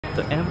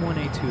The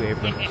M1A2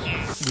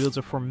 Abrams wields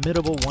a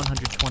formidable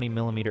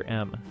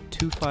 120mm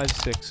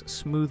M256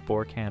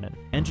 smoothbore cannon,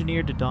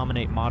 engineered to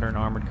dominate modern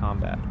armored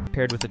combat.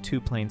 Paired with a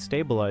two-plane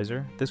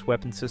stabilizer, this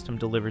weapon system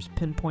delivers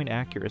pinpoint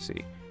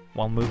accuracy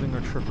while moving or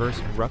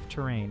traversing rough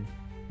terrain,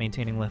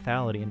 maintaining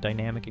lethality in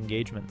dynamic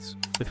engagements.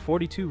 With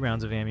 42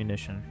 rounds of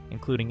ammunition,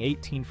 including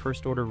 18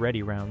 first-order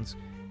ready rounds,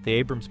 the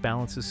Abrams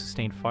balances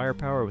sustained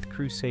firepower with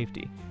crew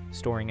safety,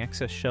 storing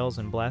excess shells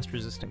in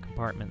blast-resistant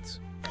compartments.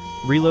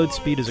 Reload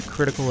speed is a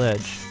critical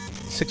edge,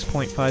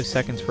 6.5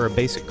 seconds for a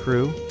basic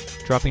crew,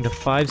 dropping to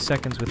 5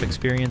 seconds with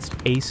experienced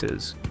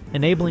aces,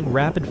 enabling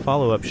rapid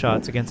follow-up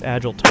shots against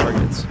agile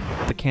targets.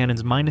 The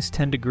cannon's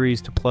 -10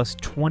 degrees to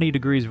 +20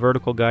 degrees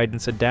vertical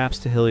guidance adapts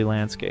to hilly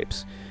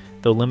landscapes,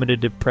 though limited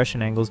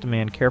depression angles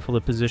demand careful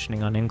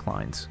positioning on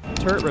inclines.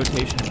 Turret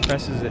rotation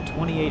presses at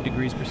 28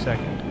 degrees per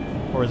second,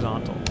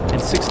 horizontal,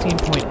 and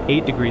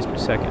 16.8 degrees per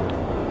second,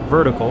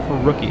 vertical for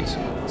rookies,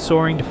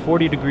 soaring to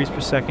 40 degrees per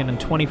second and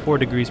 24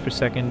 degrees per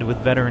second with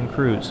veteran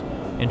crews,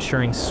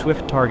 ensuring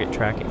swift target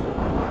tracking.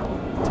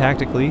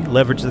 Tactically,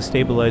 leverage the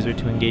stabilizer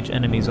to engage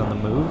enemies on the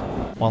move,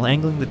 while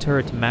angling the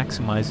turret to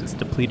maximize its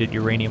depleted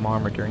uranium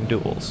armor during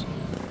duels.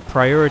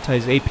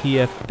 Prioritize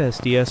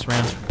APFSDS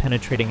rounds for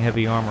penetrating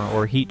heavy armor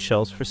or heat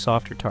shells for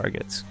softer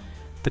targets.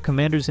 The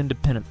commander's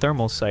independent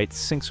thermal sight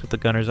syncs with the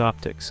gunner's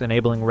optics,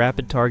 enabling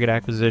rapid target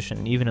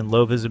acquisition even in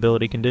low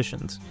visibility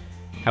conditions.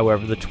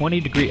 However, the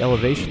 20-degree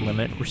elevation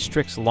limit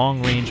restricts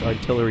long-range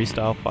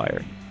artillery-style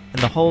fire,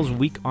 and the hull's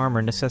weak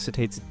armor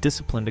necessitates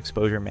disciplined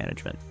exposure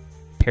management.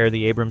 Pair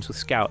the Abrams with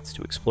scouts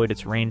to exploit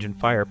its range and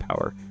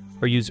firepower,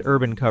 or use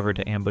urban cover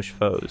to ambush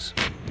foes.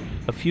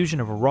 A fusion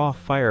of raw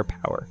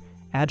firepower,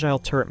 agile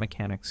turret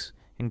mechanics,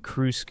 and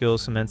crew skill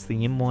cements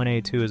the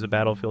M1A2 as a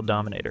battlefield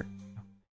dominator.